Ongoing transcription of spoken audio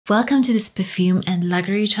Welcome to this perfume and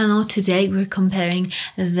luxury channel. Today we're comparing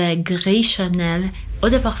the Gris Charnel Eau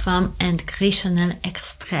De Parfum and Gris Charnel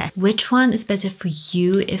Extrait. Which one is better for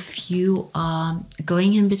you if you are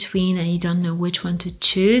going in between and you don't know which one to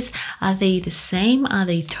choose? Are they the same? Are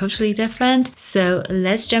they totally different? So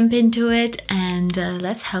let's jump into it and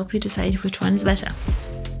let's help you decide which one is better.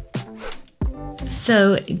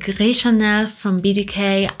 So Gris Charnel from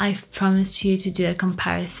BDK, I've promised you to do a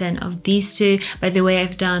comparison of these two. By the way,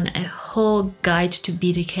 I've done a whole guide to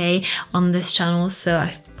BDK on this channel, so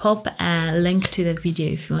I've pop a link to the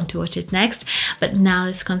video if you want to watch it next. But now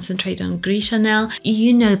let's concentrate on Gris Charnel.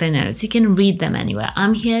 You know the notes, you can read them anywhere.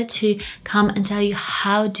 I'm here to come and tell you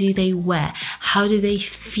how do they wear, how do they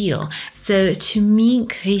feel. So to me,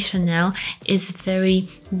 Gris Charnel is very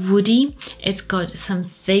woody. It's got some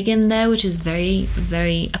fig in there, which is very,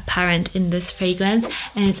 very apparent in this fragrance.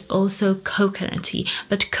 And it's also coconutty,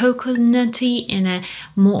 but coconutty in a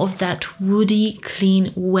more of that woody,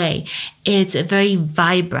 clean way. It's very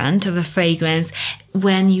vibrant of a fragrance.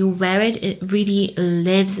 When you wear it, it really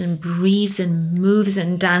lives and breathes and moves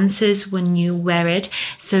and dances when you wear it.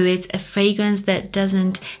 So it's a fragrance that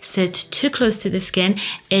doesn't sit too close to the skin.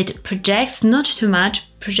 It projects, not too much.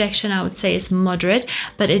 Projection, I would say, is moderate,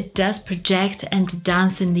 but it does project and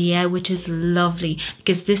dance in the air, which is lovely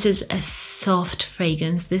because this is a soft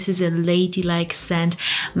fragrance. This is a ladylike scent.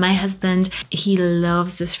 My husband, he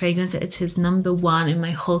loves this fragrance. It's his #1 in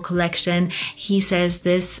my whole collection. He says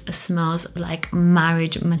this smells like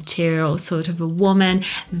marriage material, sort of a woman,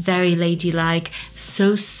 very ladylike,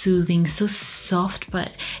 so soothing, so soft,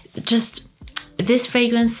 but just this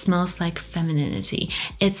fragrance smells like femininity.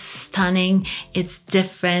 It's stunning, it's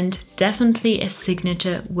different, definitely a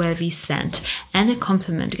signature worthy scent and a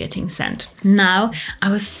compliment getting scent. Now, I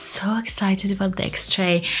was so excited about the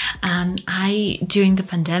Extrait. During the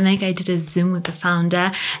pandemic, I did a Zoom with the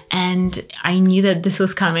founder and I knew that this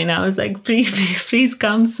was coming. I was like, please, please, please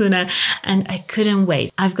come sooner. And I couldn't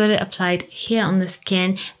wait. I've got it applied here on the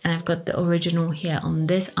skin and I've got the original here on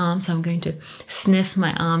this arm. So I'm going to sniff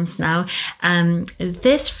my arms now.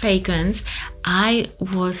 This fragrance, I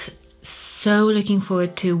was so looking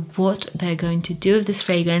forward to what they're going to do with this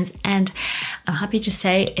fragrance, and I'm happy to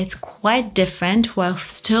say it's quite different while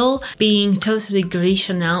still being totally Gris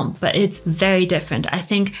Charnel, but it's very different. I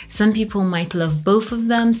think some people might love both of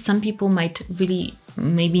them, some people might really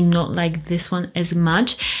maybe not like this one as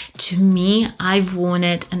much. To me, I've worn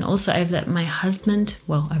it, and also I've let my husband,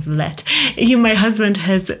 well, my husband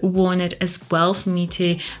has worn it as well for me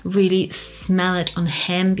to really smell it on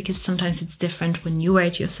him, because sometimes it's different when you wear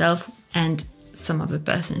it yourself and some other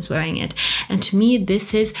person is wearing it. And to me,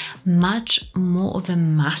 this is much more of a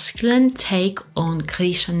masculine take on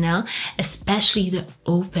Gris Charnel, especially the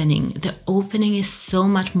opening. The opening is so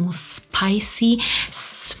much more spicy,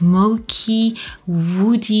 smoky,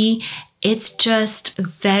 woody. It's just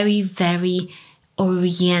very, very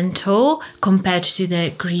oriental compared to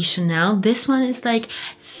the Gris Charnel. This one is like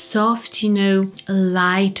soft, you know,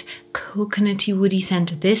 light, coconutty, woody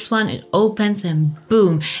scent. This one, it opens and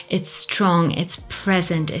boom, it's strong, it's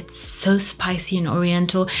present, it's so spicy and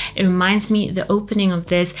oriental. It reminds me, the opening of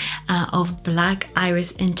this, of Black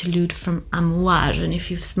Iris Interlude from Amouage. And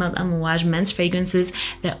if you've smelled Amouage men's fragrances,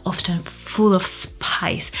 they're often full of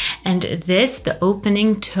spice. And this, the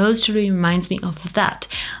opening, totally reminds me of that.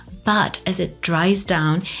 But as it dries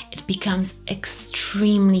down, it becomes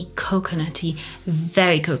extremely coconutty,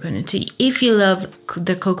 very coconutty. If you love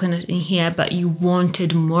the coconut in here, but you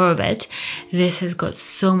wanted more of it, this has got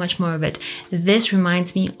so much more of it. This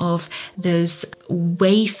reminds me of those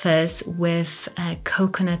wafers with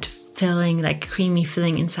coconut filling, like creamy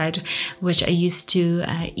filling inside, which I used to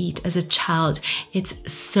eat as a child. It's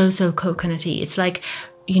so coconutty. It's like,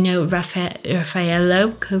 you know,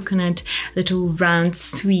 Raffaello coconut, little round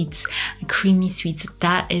sweets, creamy sweets.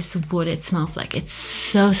 That is what it smells like. It's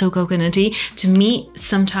so coconutty. To me,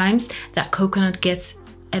 sometimes that coconut gets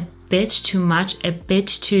a bit too much, it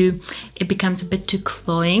becomes a bit too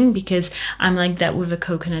cloying, because I'm like that with a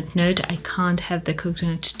coconut note. I can't have the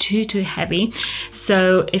coconut too heavy.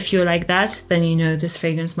 So if you're like that, then you know this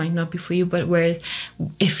fragrance might not be for you. But whereas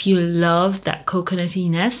if you love that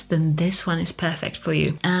coconutiness, then this one is perfect for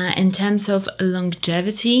you. In terms of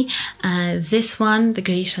longevity, this one, the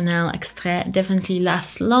Gris Charnel Extrait, definitely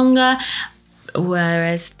lasts longer.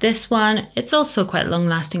 Whereas this one, it's also quite long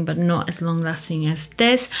lasting, but not as long lasting as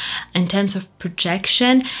this. In terms of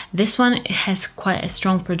projection, this one has quite a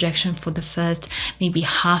strong projection for the first maybe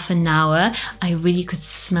half an hour. I really could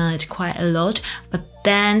smell it quite a lot, but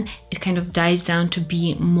then it kind of dies down to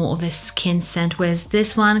be more of a skin scent, whereas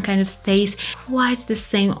this one kind of stays quite the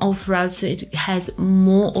same all throughout, so it has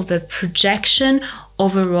more of a projection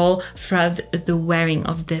overall throughout the wearing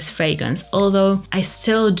of this fragrance. Although I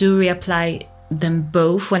still do reapply them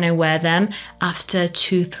both when I wear them after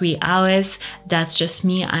 2-3 hours. That's just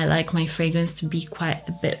me. I like my fragrance to be quite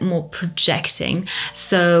a bit more projecting,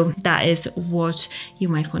 so that is what you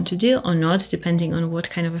might want to do or not, depending on what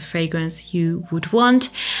kind of a fragrance you would want.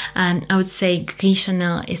 And I would say Gris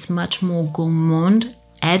Charnel is much more gourmand,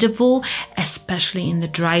 edible, especially in the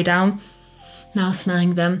dry down. Now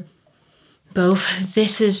smelling them both,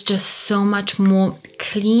 this is just so much more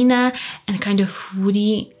cleaner and kind of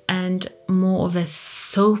woody and more of a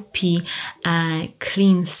soapy,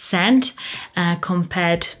 clean scent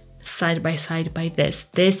compared side by side by this.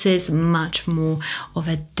 This is much more of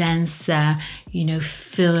a denser, you know,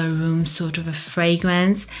 filler room sort of a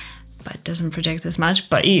fragrance, but it doesn't project as much.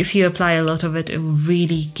 But if you apply a lot of it, it will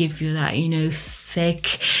really give you that, you know,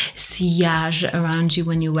 thick sillage around you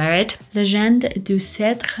when you wear it. Légende du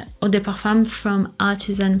Cèdre Eau De Parfum from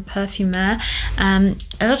Artisan Parfumeur. A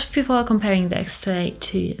lot of people are comparing the Extrait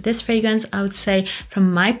to this fragrance. I would say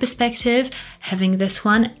from my perspective, having this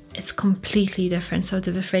one, it's completely different sort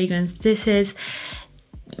of a fragrance. This is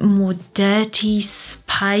more dirty,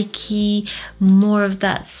 spiky, more of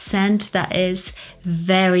that scent that is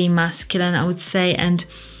very masculine, I would say, and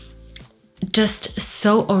just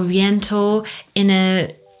so oriental in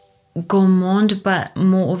a gourmand but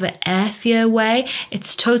more of an earthier way.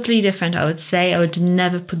 It's totally different, I would say. I would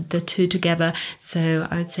never put the two together. So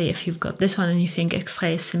I would say if you've got this one and you think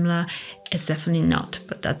Extrait is similar, it's definitely not,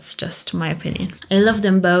 but that's just my opinion. I love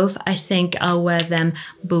them both. I think I'll wear them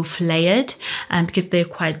both layered because they're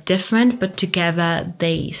quite different, but together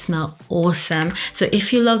they smell awesome. So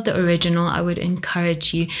if you love the original, I would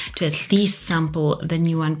encourage you to at least sample the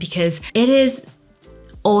new one because it is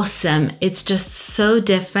awesome. It's just so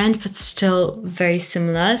different but still very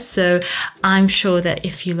similar. So I'm sure that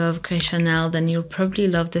if you love Gris Charnel, then you'll probably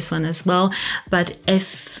love this one as well. But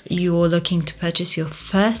if you're looking to purchase your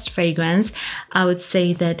first fragrance, I would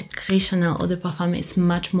say that Gris Charnel Eau De Parfum is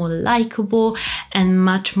much more likable and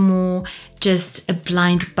much more just a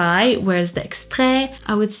blind buy, whereas the Extrait,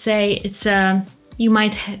 I would say it's you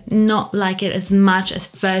might not like it as much at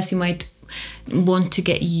first. You might want to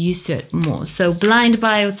get used to it more. So blind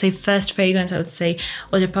buy, I would say first fragrance, I would say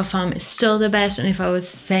Eau De Parfum is still the best. And if I was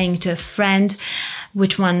saying to a friend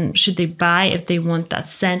which one should they buy if they want that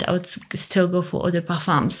scent, I would still go for Eau De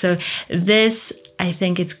Parfum. So this, I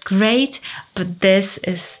think it's great, but this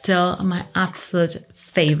is still my absolute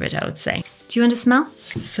favorite, I would say. Do you want to smell?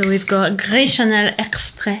 So we've got Gris Charnel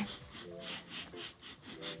Extrait.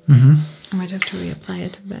 I might have to reapply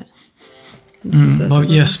it a bit. But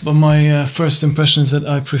yes, but my first impression is that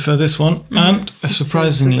I prefer this one, and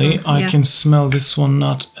surprisingly, I can smell this one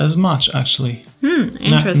not as much actually.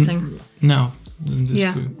 Interesting. Now, in this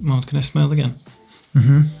mouth, can I smell it again?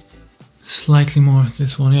 Slightly more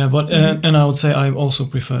this one, yeah. But and I would say I also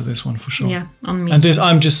prefer this one for sure. Yeah, on me. And this,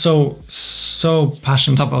 I'm just so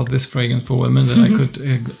passionate about this fragrance for women that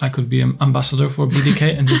I could be an ambassador for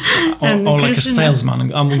BDK and just or like a salesman,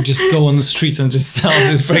 and I would just go on the streets and just sell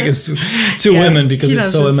this fragrance to women because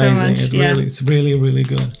it's so amazing. It's really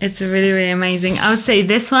good. It's really amazing. I would say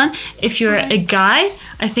this one, if you're a guy,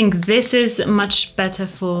 I think this is much better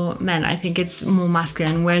for men. I think it's more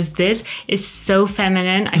masculine, whereas this is so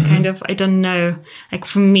feminine. I don't know. Like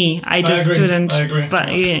for me, I just wouldn't. I agree.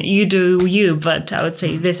 But you do you. But I would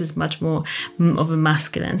say this is much more of a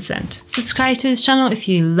masculine scent. Subscribe to this channel if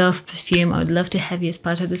you love perfume. I would love to have you as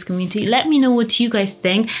part of this community. Let me know what you guys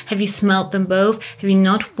think. Have you smelled them both? Have you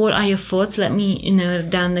not? What are your thoughts? Let me know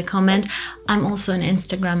down in the comment. I'm also on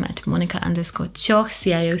Instagram at Monica_Cioch,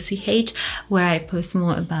 CIOCH, where I post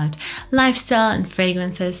more about lifestyle and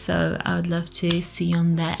fragrances, so I would love to see you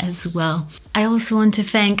on there as well. I also want to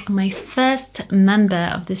thank my first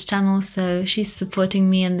member of this channel, so she's supporting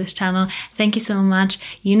me on this channel. Thank you so much.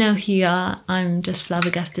 You know who you are. I'm just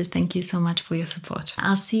flabbergasted. Thank you so much for your support.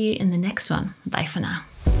 I'll see you in the next one. Bye for now.